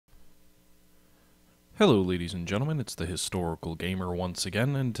Hello ladies and gentlemen, it's the Historical Gamer once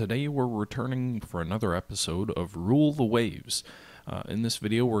again, and today we're returning for another episode of Rule the Waves. In this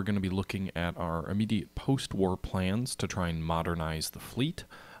video we're going to be looking at our immediate post-war plans to try and modernize the fleet.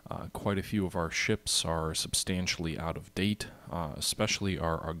 Quite a few of our ships are substantially out of date, especially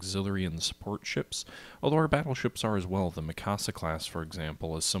our auxiliary and support ships, although our battleships are as well. The Mikasa class, for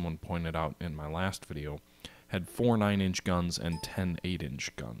example, as someone pointed out in my last video, had 4 9-inch guns and 10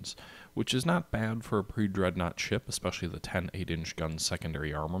 8-inch guns, which is not bad for a pre-dreadnought ship, especially the 10 8-inch gun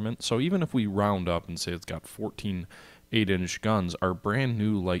secondary armament. So even if we round up and say it's got 14 8-inch guns, our brand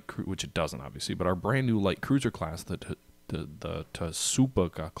new light which it doesn't obviously, but our brand new light cruiser class, the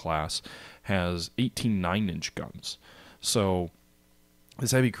Tsubuka class, has 18 9-inch guns. So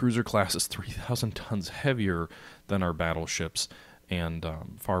this heavy cruiser class is 3,000 tons heavier than our battleships, and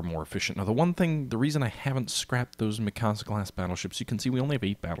far more efficient. Now, the reason I haven't scrapped those Mikasa-class battleships, you can see we only have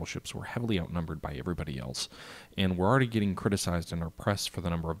 8 battleships. We're heavily outnumbered by everybody else, and we're already getting criticized in our press for the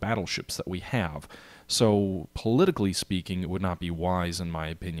number of battleships that we have. So, politically speaking, it would not be wise, in my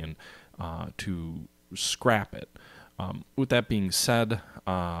opinion, to scrap it. With that being said,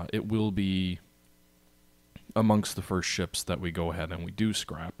 it will be amongst the first ships that we go ahead and we do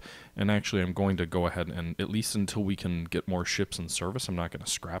scrap. And actually I'm going to go ahead and, at least until we can get more ships in service, I'm not going to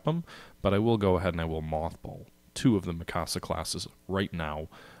scrap them, but I will go ahead and I will mothball 2 of the Mikasa classes right now.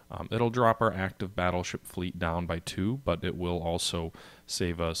 It'll drop our active battleship fleet down by 2, but it will also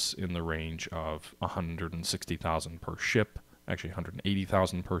save us in the range of 160,000 per ship, actually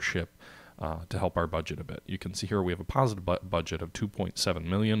 180,000 per ship, to help our budget a bit. You can see here we have a positive budget of 2.7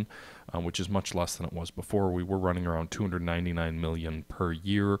 million, which is much less than it was before. We were running around 299 million per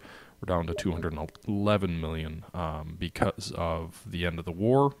year. We're down to 211 million because of the end of the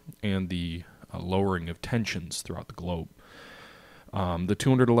war and the lowering of tensions throughout the globe. The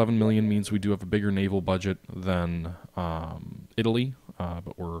 211 million means we do have a bigger naval budget than Italy,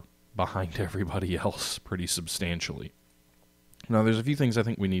 but we're behind everybody else pretty substantially. Now, there's a few things I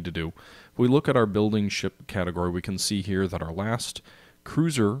think we need to do. If we look at our building ship category, we can see here that our last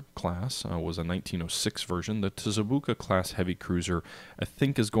cruiser class was a 1906 version. The Tsubuka class heavy cruiser, I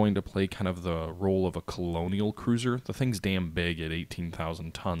think, is going to play kind of the role of a colonial cruiser. The thing's damn big at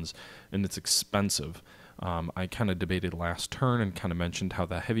 18,000 tons, and it's expensive. I kind of debated last turn and kind of mentioned how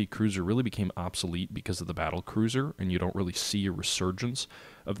the heavy cruiser really became obsolete because of the battle cruiser, and you don't really see a resurgence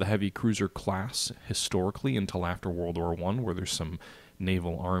of the heavy cruiser class historically until after World War I, where there's some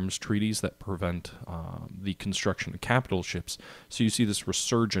naval arms treaties that prevent the construction of capital ships. So you see this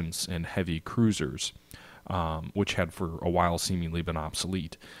resurgence in heavy cruisers, which had for a while seemingly been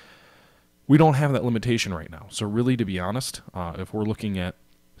obsolete. We don't have that limitation right now. So really, to be honest, if we're looking at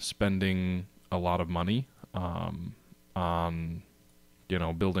spending a lot of money on,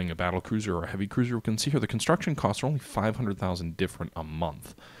 building a battle cruiser or a heavy cruiser, we can see here the construction costs are only 500,000 different a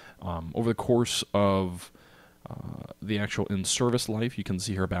month. Over the course of the actual in-service life, you can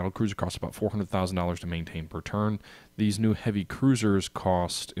see here a battle cruiser costs about $400,000 to maintain per turn. These new heavy cruisers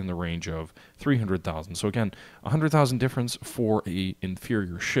cost in the range of $300,000. So again, 100,000 difference for a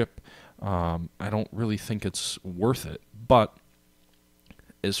inferior ship. I don't really think it's worth it, but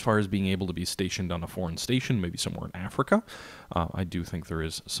as far as being able to be stationed on a foreign station, maybe somewhere in Africa, I do think there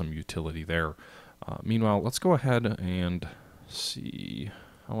is some utility there. Meanwhile, let's go ahead and see.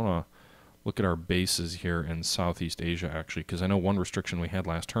 I want to look at our bases here in Southeast Asia, actually, because I know one restriction we had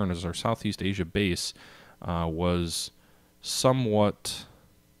last turn is our Southeast Asia base was somewhat...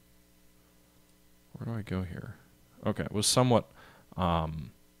 Where do I go here? Okay, it was somewhat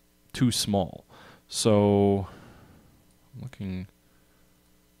too small. So, I'm looking...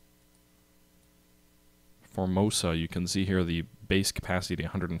 Formosa, you can see here the base capacity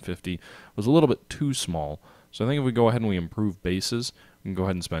 150 was a little bit too small. So I think if we go ahead and we improve bases, we can go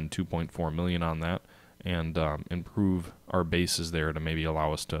ahead and spend 2.4 million on that and improve our bases there to maybe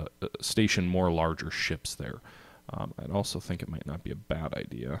allow us to station more larger ships there. I'd also think it might not be a bad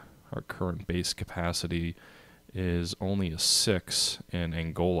idea. Our current base capacity is only a 6 in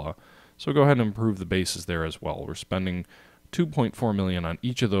Angola. So go ahead and improve the bases there as well. We're spending 2.4 million on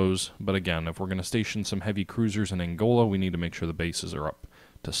each of those, but again, if we're going to station some heavy cruisers in Angola, we need to make sure the bases are up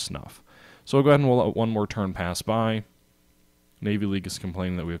to snuff. So we'll go ahead and we'll let one more turn pass by. Navy League is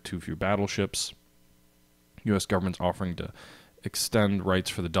complaining that we have too few battleships. U.S. government's offering to extend rights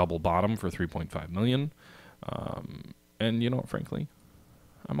for the double bottom for 3.5 million. And you know what, frankly,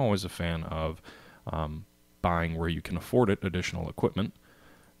 I'm always a fan of buying where you can afford it, additional equipment,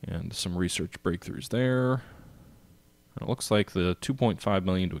 and some research breakthroughs there. It looks like the 2.5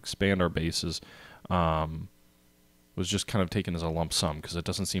 million to expand our bases was was just kind of taken as a lump sum because it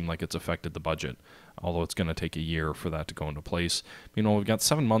doesn't seem like it's affected the budget, although it's going to take a year for that to go into place. You know, we've got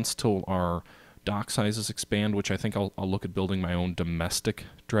 7 months till our dock sizes expand, which I think I'll look at building my own domestic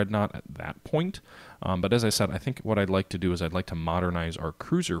dreadnought at that point. But as I said, I think what I'd like to do is I'd like to modernize our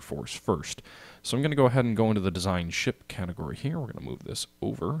cruiser force first. So I'm going to go ahead and go into the design ship category here. We're going to move this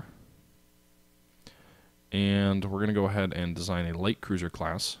over. And we're going to go ahead and design a light cruiser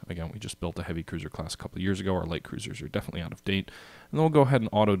class. Again, we just built a heavy cruiser class a couple of years ago. Our light cruisers are definitely out of date. And then we'll go ahead and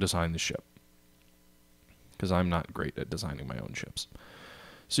auto-design the ship, because I'm not great at designing my own ships.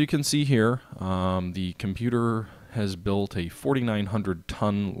 So you can see here, the computer has built a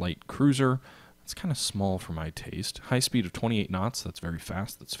 4,900-ton light cruiser. It's kind of small for my taste. High speed of 28 knots. That's very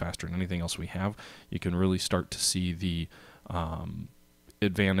fast. That's faster than anything else we have. You can really start to see the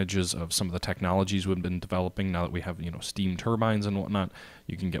advantages of some of the technologies we've been developing now that we have, you know, steam turbines and whatnot.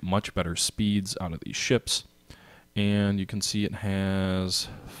 You can get much better speeds out of these ships. And you can see it has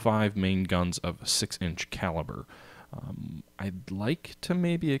 5 main guns of 6-inch caliber. I'd like to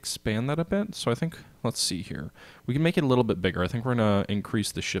maybe expand that a bit. So I think, let's see here. We can make it a little bit bigger. I think we're going to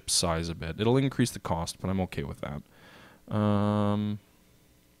increase the ship's size a bit. It'll increase the cost, but I'm okay with that.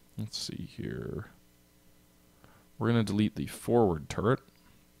 Let's see here. We're going to delete the forward turret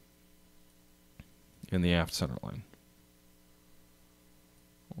in the aft center line.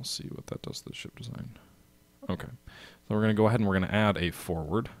 We'll see what that does to the ship design. Okay. So we're going to go ahead and we're going to add a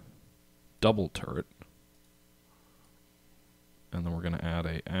forward double turret. And then we're going to add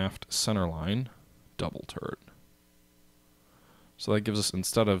a aft centerline double turret. So that gives us,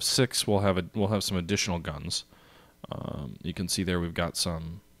 instead of 6, we'll have some additional guns. You can see there we've got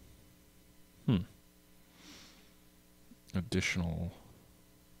some additional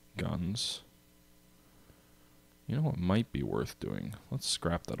guns. You know what might be worth doing? Let's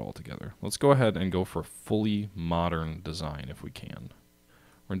scrap that all together. Let's go ahead and go for a fully modern design if we can.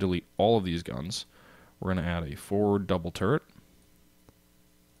 We're going to delete all of these guns. We're going to add a forward double turret.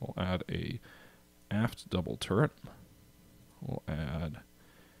 We'll add a aft double turret. We'll add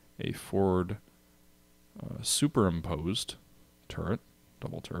a forward superimposed turret,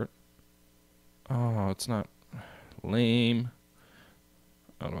 double turret. Oh, it's not lame.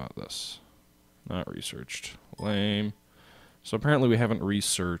 What about this? Not researched. Lame. So apparently we haven't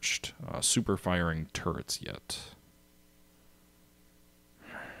researched super firing turrets yet.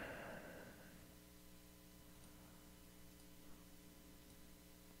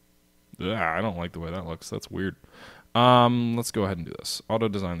 I don't like the way that looks. That's weird. Let's go ahead and do this.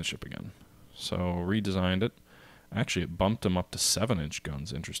 Auto-design the ship again. So redesigned it. Actually, it bumped them up to 7-inch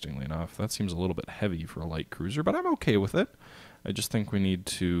guns, interestingly enough. That seems a little bit heavy for a light cruiser, but I'm okay with it. I just think we need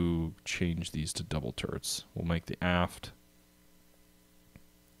to change these to double turrets. We'll make the aft.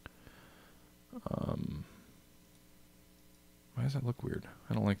 Why does that look weird?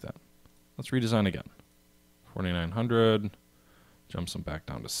 I don't like that. Let's redesign again. 4,900. Jumps them back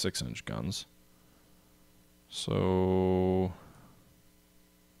down to 6-inch guns. So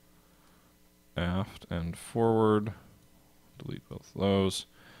aft and forward. Delete both of those.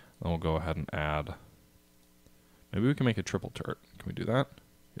 Then we'll go ahead and add. Maybe we can make a triple turret. Can we do that?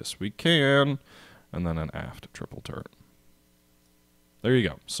 Yes, we can. And then an aft triple turret. There you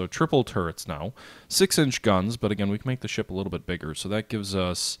go. So triple turrets now. 6-inch guns, but again, we can make the ship a little bit bigger. So that gives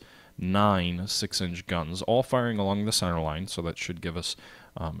us 9 6-inch guns, all firing along the center line. So that should give us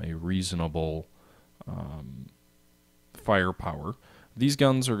a reasonable firepower. These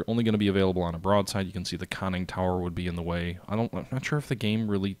guns are only going to be available on a broadside. You can see the conning tower would be in the way. I'm not sure if the game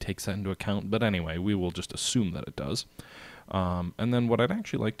really takes that into account, but anyway, we will just assume that it does. And then what I'd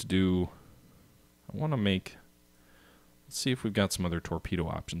actually like to do, I want to make, let's see if we've got some other torpedo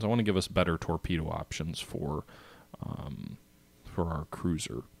options. I want to give us better torpedo options for our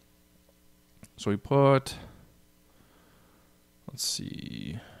cruiser. So we put, let's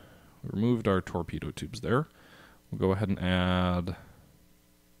see, we removed our torpedo tubes there. We'll go ahead and add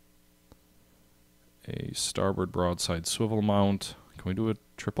a starboard broadside swivel mount. Can we do a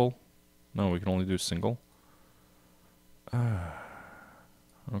triple? No, we can only do single.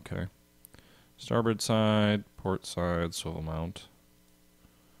 Okay. Starboard side, port side, swivel mount.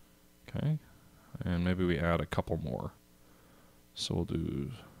 Okay. And maybe we add a couple more. So we'll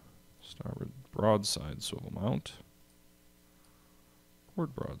do starboard broadside swivel mount.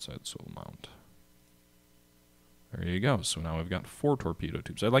 Port broadside swivel mount. There you go. So now we've got 4 torpedo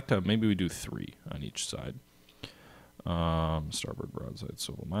tubes. I'd like to, maybe we do 3 on each side. Starboard broadside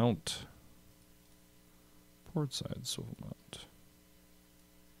swivel mount. Port side swivel mount.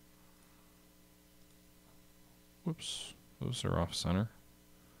 Whoops. Those are off center.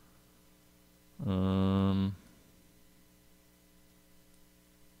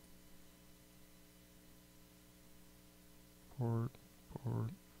 port,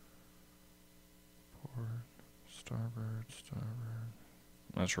 port, port, starboard, starboard.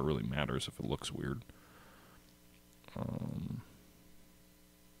 Not sure it really matters if it looks weird.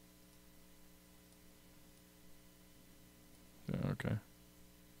 Yeah, okay.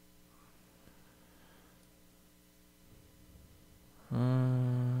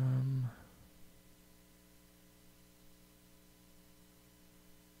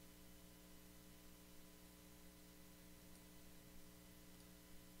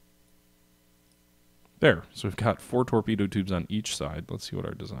 There. So we've got 4 torpedo tubes on each side. Let's see what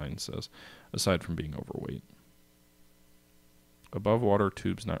our design says, aside from being overweight. Above water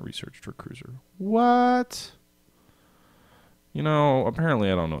tubes not researched for cruiser. What? You know,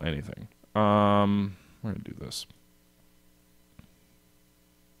 apparently I don't know anything. We're going to do this.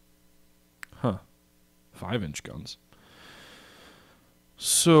 Huh. 5-inch guns.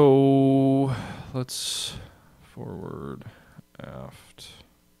 So, let's forward, aft.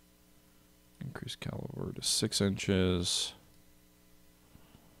 Increase caliber to 6 inches.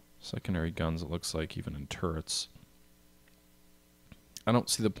 Secondary guns, it looks like, even in turrets. I don't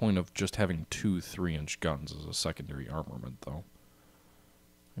see the point of just having 2 3-inch guns as a secondary armament, though.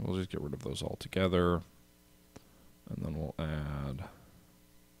 And we'll just get rid of those altogether. And then we'll add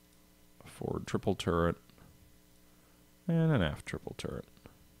a forward triple turret and an aft triple turret.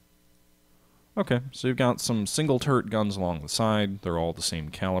 Okay, so you've got some single turret guns along the side. They're all the same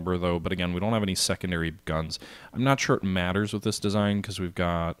caliber, though. But again, we don't have any secondary guns. I'm not sure it matters with this design because we've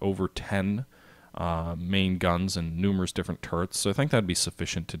got over 10 main guns and numerous different turrets. So I think that'd be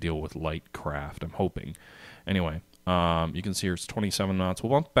sufficient to deal with light craft, I'm hoping. Anyway, you can see here it's 27 knots.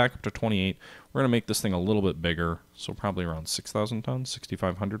 We'll bump back up to 28. We're going to make this thing a little bit bigger. So probably around 6,000 tons,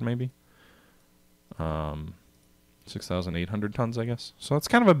 6,500 maybe. 6,800 tons, I guess. So that's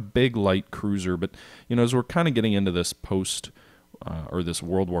kind of a big light cruiser, but you know, as we're kind of getting into this post or this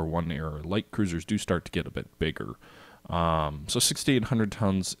World War I era, light cruisers do start to get a bit bigger. So 6,800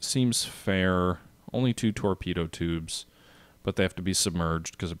 tons seems fair. Only 2 torpedo tubes, but they have to be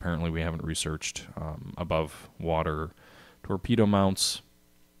submerged because apparently we haven't researched above water torpedo mounts.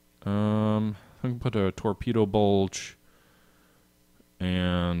 I can put a torpedo bulge.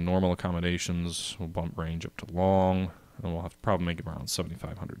 And normal accommodations, we'll bump range up to long, and we'll have to probably make it around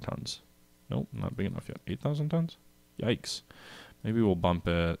 7,500 tons. Nope, not big enough yet. 8,000 tons? Yikes. Maybe we'll bump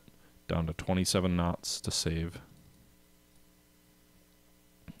it down to 27 knots to save.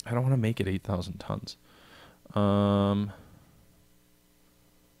 I don't want to make it 8,000 tons. Port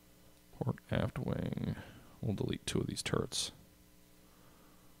aft wing. We'll delete 2 of these turrets.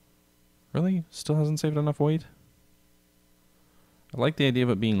 Really? Still hasn't saved enough weight? I like the idea of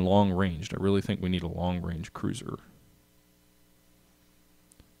it being long-ranged. I really think we need a long-range cruiser.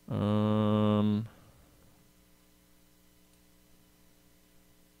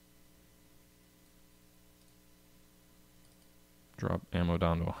 Drop ammo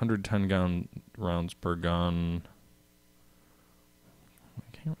down to 110 rounds per gun. I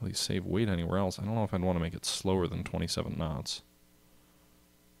can't really save weight anywhere else. I don't know if I'd want to make it slower than 27 knots.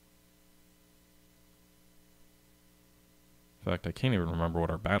 In fact, I can't even remember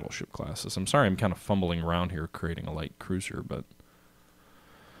what our battleship class is. I'm sorry I'm kind of fumbling around here creating a light cruiser, but...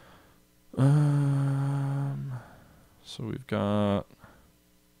 so we've got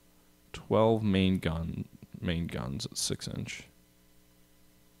 12 main guns at 6-inch.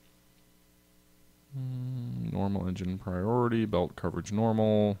 Normal engine priority, belt coverage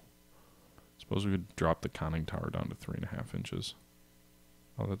normal. Suppose we could drop the conning tower down to 3.5 inches.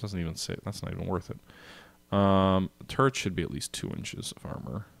 Oh, that doesn't even say... That's not even worth it. The turret should be at least 2 inches of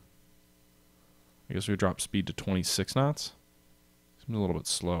armor. I guess we drop speed to 26 knots. Seems a little bit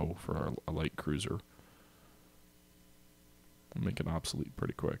slow for a light cruiser. We'll make it obsolete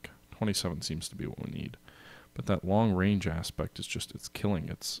pretty quick. 27 seems to be what we need. But that long range aspect is just, it's killing.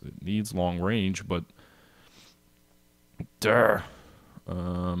 It needs long range, but... What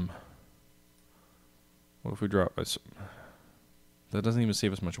if we drop... That doesn't even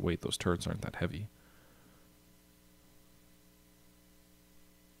save us much weight. Those turrets aren't that heavy.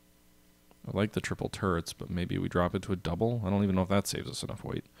 I like the triple turrets, but maybe we drop it to a double? I don't even know if that saves us enough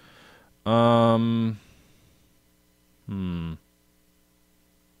weight.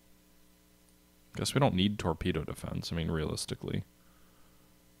 Guess we don't need torpedo defense. I mean, realistically.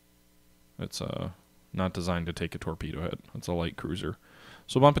 It's not designed to take a torpedo hit. It's a light cruiser.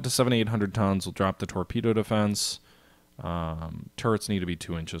 So we'll bump it to 7,800 tons. We'll drop the torpedo defense. Turrets need to be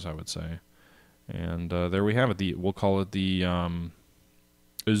 2 inches, I would say. And there we have it. We'll call it the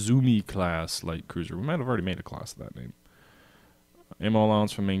Izumi class light cruiser. We might have already made a class of that name. Ammo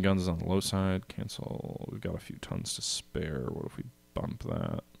allowance for main guns is on the low side. Cancel. We've got a few tons to spare. What if we bump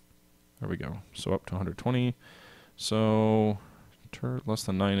that? There we go. So up to 120. So turret less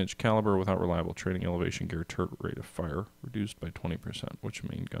than 9-inch caliber without reliable training elevation gear. Turret rate of fire reduced by 20%. Which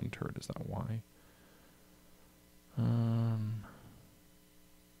main gun turret is that? Y.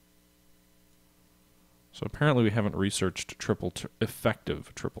 So apparently we haven't researched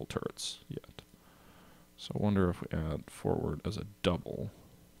effective triple turrets yet. So I wonder if we add forward as a double.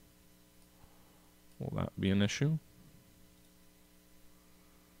 Will that be an issue?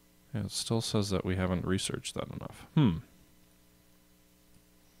 Yeah, it still says that we haven't researched that enough.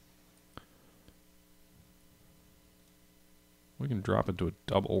 We can drop it to a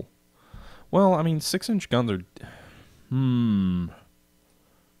double. Well, I mean, 6-inch guns are...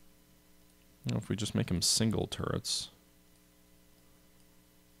 If we just make them single turrets.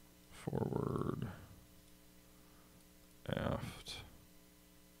 Forward. Aft.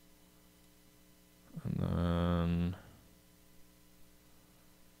 And then...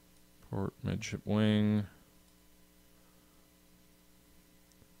 port midship wing.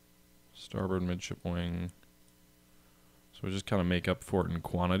 Starboard midship wing. So we just kind of make up for it in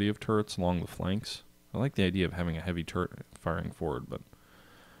quantity of turrets along the flanks. I like the idea of having a heavy turret firing forward, but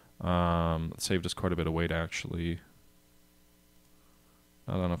it saved us quite a bit of weight, actually.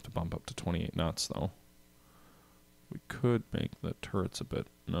 Not enough to bump up to 28 knots, though. We could make the turrets a bit...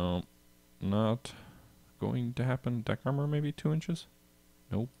 No, not going to happen. Deck armor maybe 2 inches?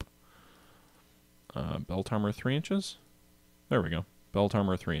 Nope. Belt armor 3 inches? There we go. Belt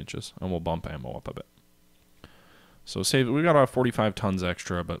armor 3 inches, and we'll bump ammo up a bit. So save. We got 45 tons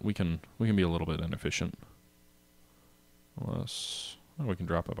extra, but we can be a little bit inefficient. Unless we can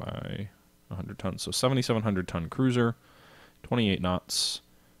drop it by 100 tons. So 7,700 ton cruiser, 28 knots,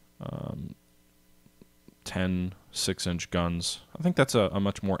 10 6-inch guns. I think that's a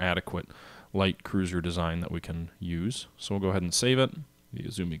much more adequate light cruiser design that we can use. So we'll go ahead and save it. The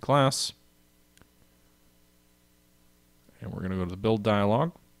Izumi class. And we're going to go to the build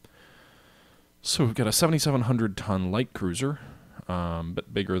dialog. So we've got a 7,700 ton light cruiser,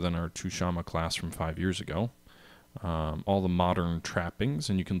 but bigger than our Tsushima class from 5 years ago. All the modern trappings,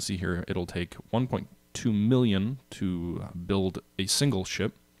 and you can see here it'll take 1.2 million to build a single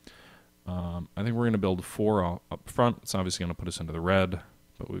ship. I think we're going to build 4 up front. It's obviously going to put us into the red,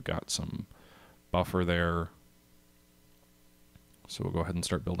 but we've got some buffer there. So we'll go ahead and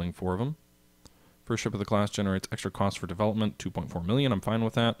start building 4 of them. First ship of the class generates extra cost for development, 2.4 million. I'm fine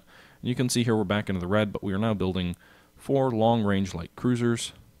with that. And you can see here we're back into the red, but we are now building 4 long-range light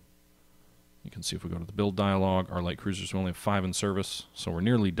cruisers. You can see if we go to the build dialog, our light cruisers only have 5 in service, so we're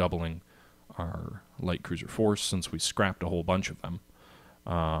nearly doubling our light cruiser force since we scrapped a whole bunch of them.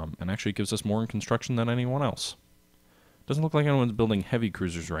 And actually it gives us more in construction than anyone else. Doesn't look like anyone's building heavy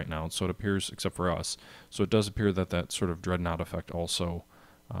cruisers right now, so it appears, except for us, so it does appear that that sort of dreadnought effect also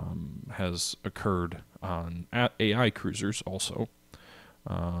has occurred on AI cruisers also.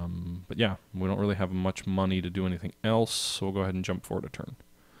 But yeah, we don't really have much money to do anything else, so we'll go ahead and jump forward a turn.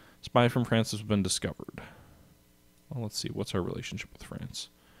 Spy from France has been discovered. Well, let's see, what's our relationship with France?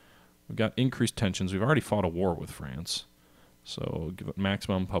 We've got increased tensions. We've already fought a war with France, so give it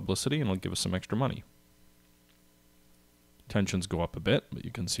maximum publicity and it'll give us some extra money. Tensions go up a bit, but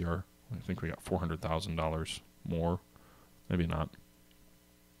you can see I think we got $400,000 more. Maybe not.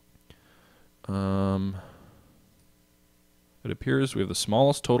 It appears we have the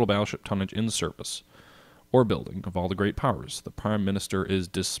smallest total battleship tonnage in service or building of all the great powers. The Prime Minister is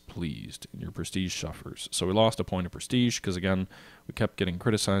displeased, and your prestige suffers. So we lost a point of prestige because, again, we kept getting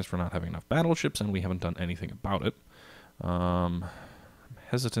criticized for not having enough battleships, and we haven't done anything about it. I'm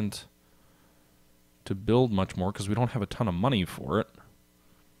hesitant to build much more because we don't have a ton of money for it.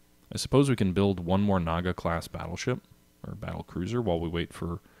 I suppose we can build 1 more Naga-class battleship, or battle cruiser, while we wait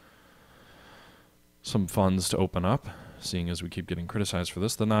for some funds to open up, seeing as we keep getting criticized for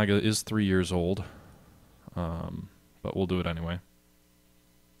this. The Naga is 3 years old, but we'll do it anyway.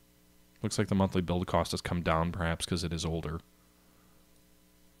 Looks like the monthly build cost has come down, perhaps because it is older.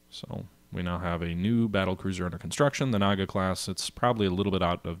 So we now have a new battle cruiser under construction, the Naga class. It's probably a little bit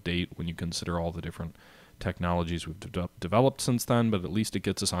out of date when you consider all the different technologies we've developed since then, but at least it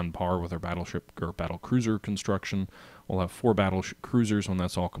gets us on par with our battleship or battle cruiser construction. We'll have 4 battle cruisers when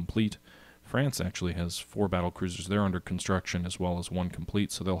that's all complete. France actually has 4 battle cruisers. They're under construction as well as 1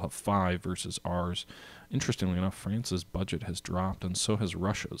 complete, so they'll have 5 versus ours. Interestingly enough, France's budget has dropped, and so has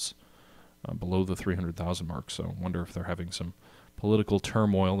Russia's, below the 300,000 mark. So I wonder if they're having some political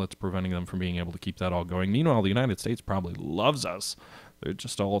turmoil that's preventing them from being able to keep that all going. Meanwhile, the United States probably loves us. They're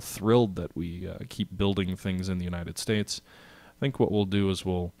just all thrilled that we keep building things in the United States. think what we'll do is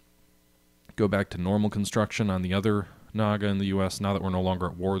we'll go back to normal construction on the other Naga in the U.S. Now that we're no longer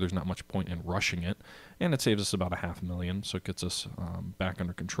at war, there's not much point in rushing it, and it saves us about $500,000, so it gets us back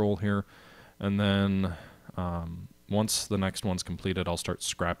under control here. And then once the next one's completed, I'll start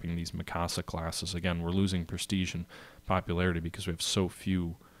scrapping these Mikasa classes. Again, we're losing prestige and popularity because we have so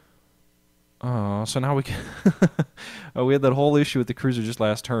few. So now we can... Oh, we had that whole issue with the cruiser just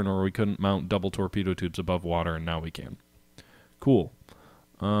last turn where we couldn't mount double torpedo tubes above water, and now we can. Cool.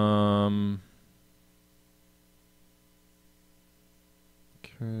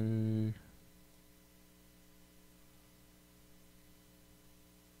 Okay.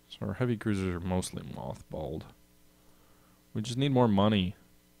 So our heavy cruisers are mostly mothballed. We just need more money.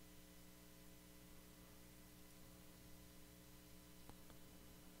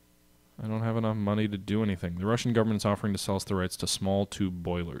 I don't have enough money to do anything. The Russian government's offering to sell us the rights to small tube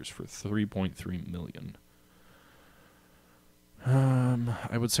boilers for $3.3 million.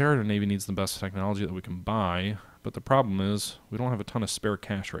 I would say our Navy needs the best technology that we can buy, but the problem is we don't have a ton of spare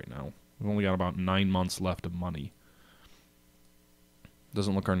cash right now. We've only got about 9 months left of money.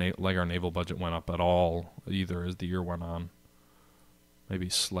 Doesn't look like our naval budget went up at all either as the year went on. Maybe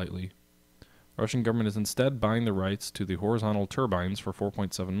slightly. The Russian government is instead buying the rights to the horizontal turbines for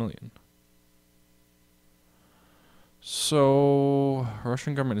 $4.7 million. So, the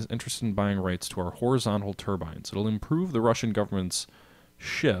Russian government is interested in buying rights to our horizontal turbines. It'll improve the Russian government's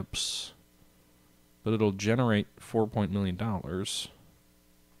ships, but it'll generate $4 million.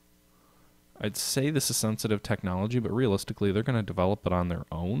 I'd say this is sensitive technology, but realistically, they're going to develop it on their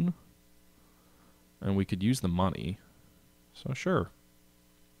own, and we could use the money. So, sure.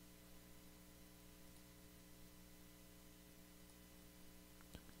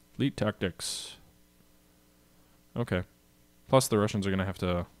 Fleet tactics. Okay. Plus the Russians are going to have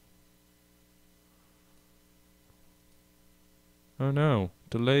to... Oh no.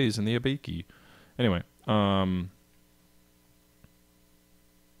 Delays in the Abeki. Anyway. So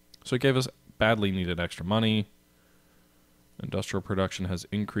it gave us badly needed extra money. Industrial production has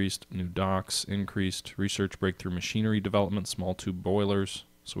increased. New docks increased. Research breakthrough machinery development. Small tube boilers.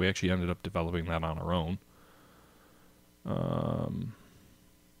 So we actually ended up developing that on our own.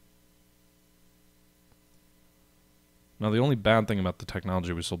 Now, the only bad thing about the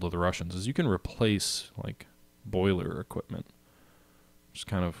technology we sold to the Russians is you can replace, like, boiler equipment, which is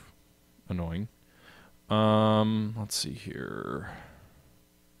kind of annoying. Let's see here.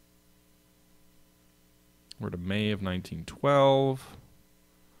 We're to May of 1912.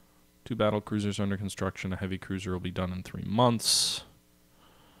 2 battle cruisers under construction. A heavy cruiser will be done in 3 months.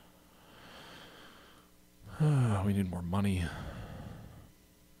 We need more money.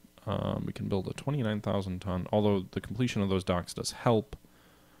 We can build a 29,000 ton, although the completion of those docks does help.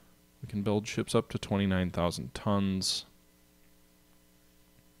 We can build ships up to 29,000 tons.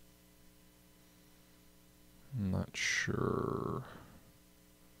 I'm not sure.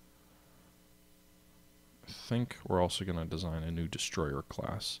 I think we're also going to design a new destroyer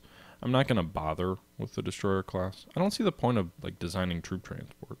class. I'm not going to bother with the destroyer class. I don't see the point of like designing troop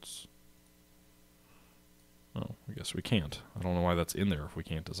transports. Oh, I guess we can't. I don't know why that's in there if we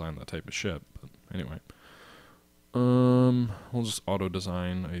can't design that type of ship. But anyway. We'll just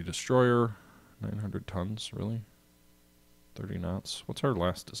auto-design a destroyer. 900 tons, really? 30 knots. What's our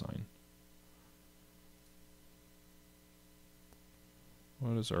last design?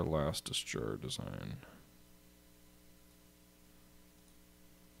 What is our last destroyer design?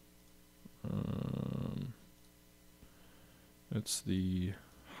 It's the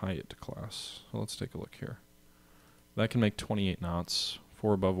Hyatt class. So let's take a look here. That can make 28 knots,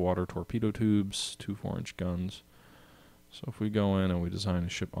 4 above water torpedo tubes, 2 4-inch guns. So if we go in and we design a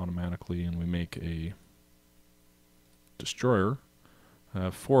ship automatically and we make a destroyer,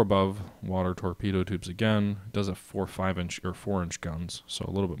 have 4 above water torpedo tubes again. It does have 4 5-inch or 4-inch guns, so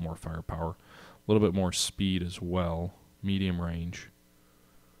a little bit more firepower, a little bit more speed as well, medium range.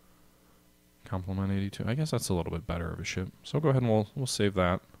 Complement 82. I guess that's a little bit better of a ship. So go ahead and we'll save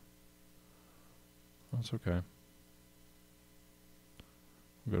that. That's okay.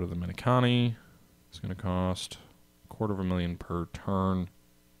 We'll go to the Minikani. It's going to cost $250,000 per turn.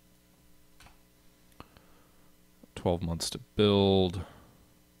 12 months to build.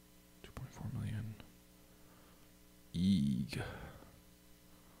 2.4 million. Eeg.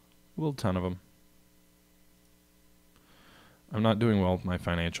 We'll 10 of them. I'm not doing well with my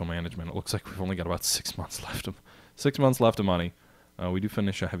financial management. It looks like we've only got about 6 months left of 6 months left of money. We do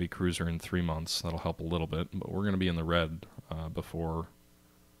finish a heavy cruiser in 3 months. That'll help a little bit, but we're going to be in the red before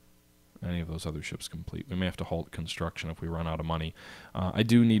any of those other ships complete. We may have to halt construction if we run out of money. I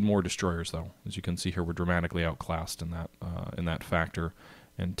do need more destroyers, though. As you can see here, we're dramatically outclassed in that factor,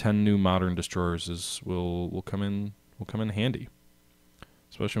 and 10 new modern destroyers will come in handy,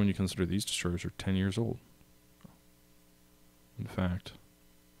 especially when you consider these destroyers are 10 years old. In fact,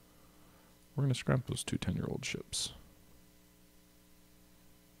 we're going to scrap those two 10-year-old ships.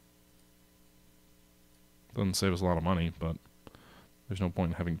 Doesn't save us a lot of money, but there's no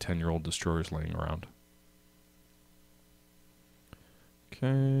point in having 10-year-old destroyers laying around.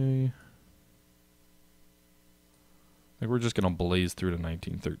 Okay. I think we're just going to blaze through to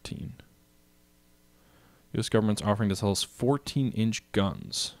 1913. U.S. government's offering to sell us 14-inch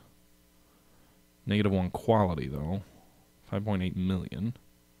guns. -1 quality, though. 5.8 million.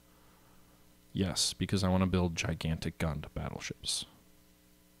 Yes, because I want to build gigantic gunned battleships.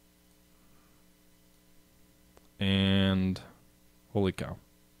 And holy cow,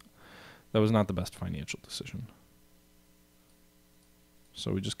 that was not the best financial decision.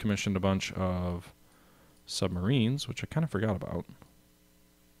 So we just commissioned a bunch of submarines, which I kind of forgot about.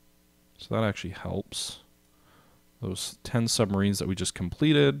 So that actually helps. Those 10 submarines that we just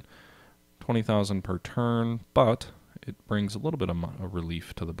completed, 20,000 per turn, but it brings a little bit of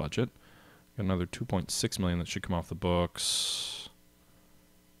relief to the budget. Got another 2.6 million that should come off the books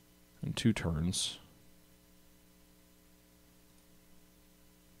in 2 turns.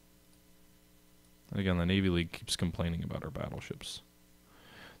 And again, the Navy League keeps complaining about our battleships.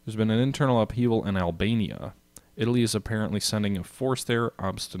 There's been an internal upheaval in Albania. Italy is apparently sending a force there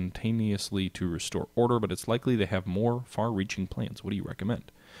ostentatiously to restore order, but it's likely they have more far-reaching plans. What do you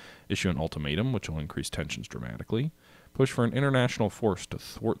recommend? Issue an ultimatum, which will increase tensions dramatically. Push for an international force to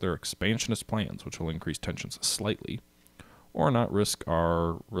thwart their expansionist plans, which will increase tensions slightly. Or not risk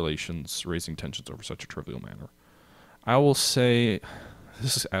our relations raising tensions over such a trivial matter. I will say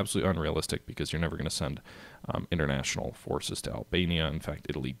this is absolutely unrealistic because you're never going to send international forces to Albania. In fact,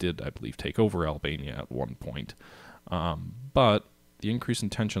 Italy did, I believe, take over Albania at one point. But the increase in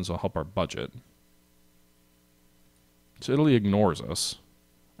tensions will help our budget. So Italy ignores us.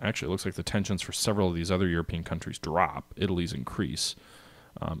 Actually, it looks like the tensions for several of these other European countries drop. Italy's increase.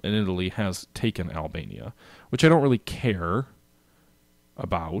 And Italy has taken Albania, which I don't really care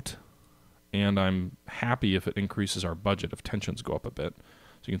about. And I'm happy if it increases our budget, if tensions go up a bit.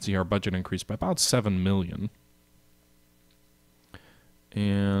 So you can see our budget increased by about 7 million.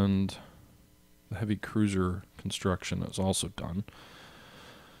 And the heavy cruiser construction is also done.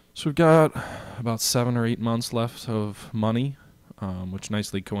 So we've got about 7 or 8 months left of money, which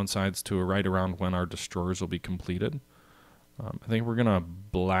nicely coincides to right around when our destroyers will be completed. I think we're going to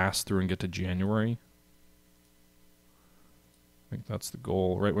blast through and get to January. I think that's the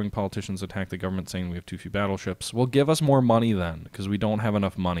goal. Right-wing politicians attack the government saying we have too few battleships. Well, give us more money then, because we don't have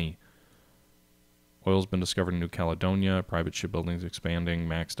enough money. Oil's been discovered in New Caledonia. Private shipbuilding is expanding.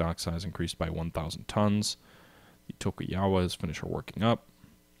 Max dock size increased by 1,000 tons. The Tokugawa has finished her working up.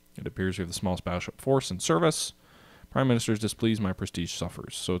 It appears we have the smallest battleship force in service. Prime Minister is displeased. My prestige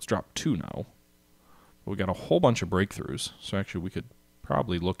suffers. So it's dropped 2 now. But we got a whole bunch of breakthroughs. So actually we could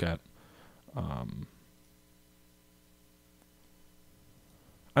probably look at...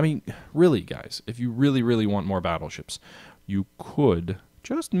 I mean, really, guys, if you really, really want more battleships, you could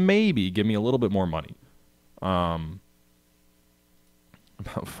just maybe give me a little bit more money. About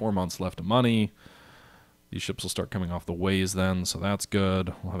 4 months left of money. These ships will start coming off the ways then, so that's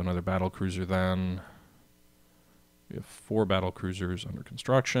good. We'll have another battle cruiser then. We have 4 battle cruisers under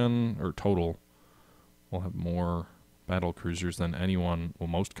construction, or total. We'll have more battle cruisers than anyone, well,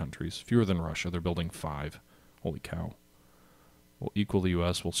 most countries. Fewer than Russia. They're building 5. Holy cow. Will equal the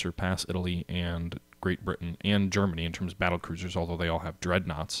U.S., will surpass Italy and Great Britain and Germany in terms of battle cruisers, although they all have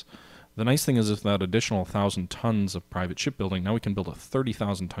dreadnoughts. The nice thing is, with that additional 1,000 tons of private shipbuilding, now we can build a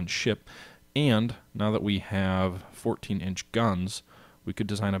 30,000-ton ship, and now that we have 14-inch guns, we could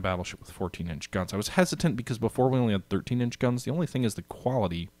design a battleship with 14-inch guns. I was hesitant because before we only had 13-inch guns. The only thing is the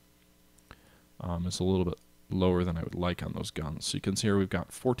quality is a little bit lower than I would like on those guns. So you can see here we've got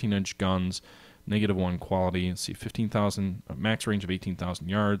 14-inch guns, -1 quality. Let's see, 15,000, max range of 18,000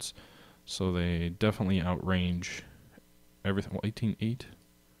 yards. So they definitely outrange everything. Well, 18.8,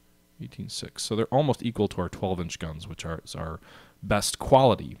 18.6. So they're almost equal to our 12-inch guns, which is our best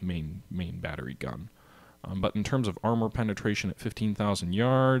quality main battery gun. But in terms of armor penetration at 15,000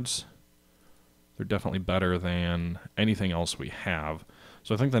 yards, they're definitely better than anything else we have.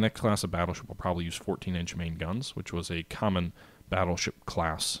 So I think the next class of battleship will probably use 14-inch main guns, which was a common battleship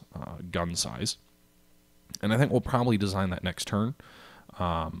class gun size. And I think we'll probably design that next turn.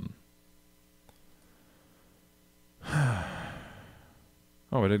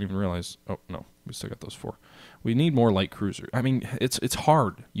 Oh, I didn't even realize. Oh, no. We still got those 4. We need more light cruisers. I mean, it's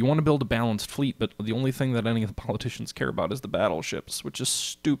hard. You want to build a balanced fleet, but the only thing that any of the politicians care about is the battleships, which is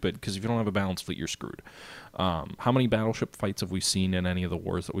stupid, because if you don't have a balanced fleet, you're screwed. How many battleship fights have we seen in any of the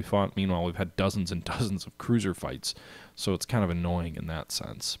wars that we fought? Meanwhile, we've had dozens and dozens of cruiser fights, so it's kind of annoying in that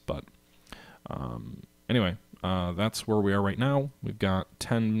sense. But anyway, that's where we are right now. We've got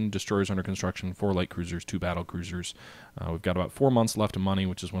 10 destroyers under construction, 4 light cruisers, 2 battle cruisers. We've got about 4 months left of money,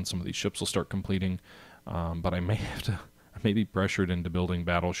 which is when some of these ships will start completing. But I may be pressured into building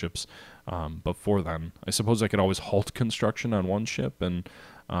battleships before then. I suppose I could always halt construction on one ship and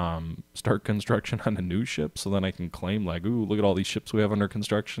start construction on a new ship, so then I can claim, like, ooh, look at all these ships we have under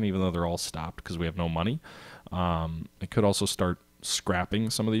construction, even though they're all stopped because we have no money. I could also start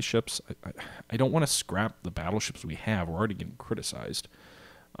scrapping some of these ships. I don't want to scrap the battleships we have. We're already getting criticized.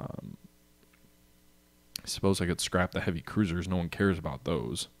 I suppose I could scrap the heavy cruisers. No one cares about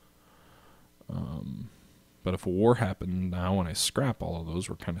those. But if a war happened now and I scrap all of those,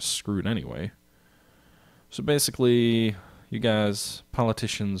 we're kind of screwed anyway. So basically, you guys,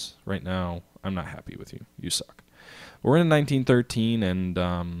 politicians, right now, I'm not happy with you. You suck. We're in 1913,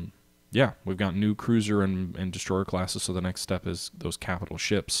 and yeah, we've got new cruiser and destroyer classes, so the next step is those capital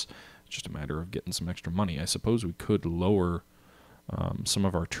ships. It's just a matter of getting some extra money. I suppose we could lower some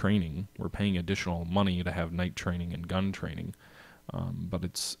of our training. We're paying additional money to have night training and gun training. But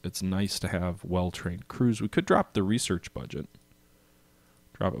it's nice to have well-trained crews. We could drop the research budget.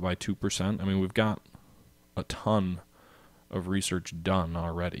 Drop it by 2%. I mean, we've got a ton of research done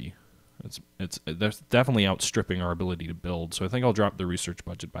already. That's definitely outstripping our ability to build. So I think I'll drop the research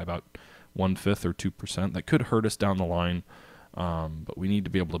budget by about 1/5 or 2%. That could hurt us down the line, but we need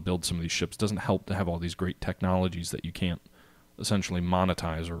to be able to build some of these ships. It doesn't help to have all these great technologies that you can't essentially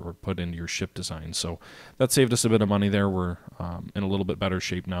monetize or put into your ship design. So that saved us a bit of money there. We're in a little bit better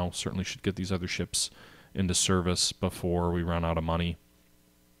shape now. Certainly should get these other ships into service before we run out of money.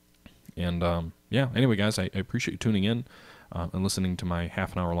 And yeah, anyway, guys, I appreciate you tuning in and listening to my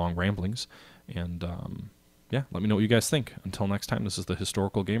half-an-hour long ramblings. And yeah, let me know what you guys think. Until next time, this is the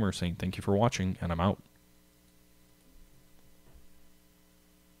Historical Gamer saying thank you for watching, and I'm out.